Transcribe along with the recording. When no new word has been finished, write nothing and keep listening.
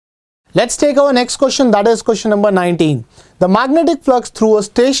Let's take our next question, that is question number 19. The magnetic flux through a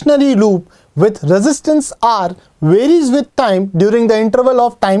stationary loop with resistance R varies with time during the interval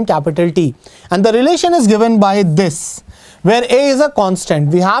of time capital T. And the relation is given by this, where A is a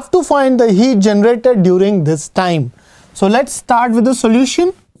constant. We have to find the heat generated during this time. So let's start with the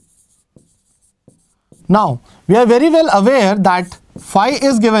solution. Now, we are very well aware that phi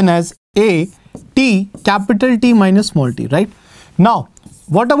is given as A T capital T minus small t, right? Now,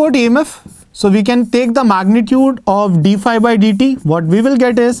 what about EMF? So we can take the magnitude of d phi by dt. What we will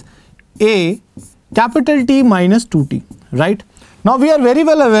get is A capital T minus 2t, right? Now we are very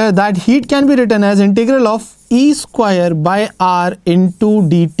well aware that heat can be written as integral of E square by R into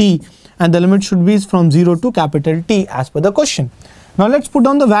dt, and the limit should be from 0 to capital T as per the question. Now let's put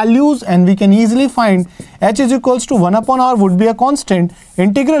down the values and we can easily find H is equals to 1 upon R would be a constant,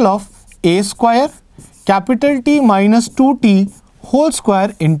 integral of A square capital T minus 2t whole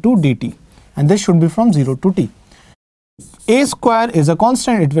square into dt, and this should be from 0 to t. A square is a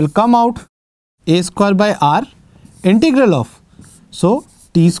constant, it will come out A square by R integral of, so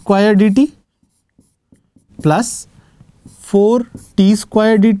t square dt plus 4t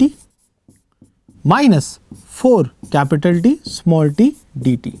square dt minus 4 capital T small t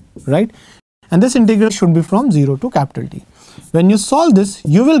dt, right? And this integral should be from 0 to capital T. When you solve this,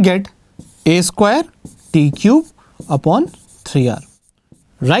 you will get A square t cube upon 3r,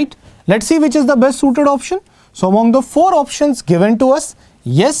 right? Let's see which is the best suited option. So among the 4 options given to us,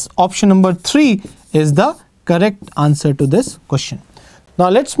 yes, option number 3 is the correct answer to this question. Now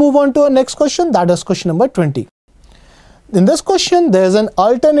let's move on to our next question, that is question number 20. In this question, there is an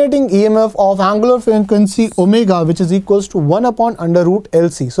alternating EMF of angular frequency omega, which is equals to 1 upon under root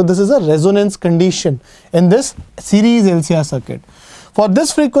LC. So this is a resonance condition in this series LCR circuit. For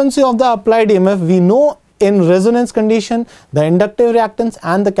this frequency of the applied EMF, we know in resonance condition, the inductive reactance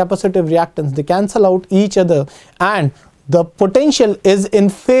and the capacitive reactance, they cancel out each other and the potential is in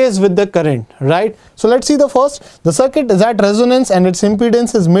phase with the current, right? So let's see the first. The circuit is at resonance and its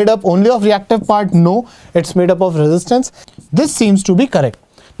impedance is made up only of reactive part. No, it's made up of resistance. This seems to be correct.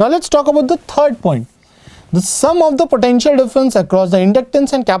 Now let's talk about the third point. The sum of the potential difference across the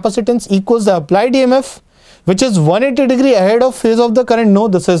inductance and capacitance equals the applied EMF, which is 180 degree ahead of phase of the current. No,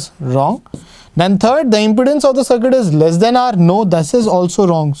 this is wrong. Then third, the impedance of the circuit is less than R. No, this is also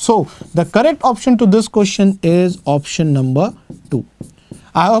wrong. So the correct option to this question is option number 2.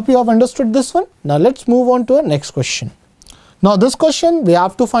 I hope you have understood this one. Now let's move on to our next question. Now this question, we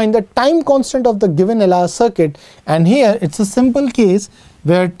have to find the time constant of the given LR circuit, and here it's a simple case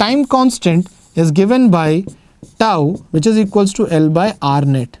where time constant is given by tau, which is equals to L by R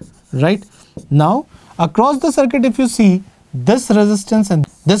net, right? Now across the circuit, if you see, this resistance and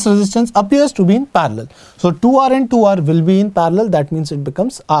this resistance appears to be in parallel. So 2R and 2R will be in parallel, that means it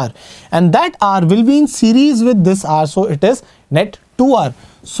becomes R, and that R will be in series with this R, so it is net 2R.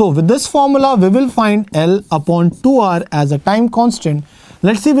 So with this formula, we will find L upon 2R as a time constant.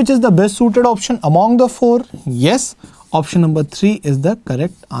 Let's see which is the best suited option among the 4. Yes, option number 3 is the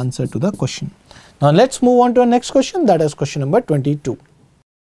correct answer to the question. Now let's move on to our next question, that is question number 22.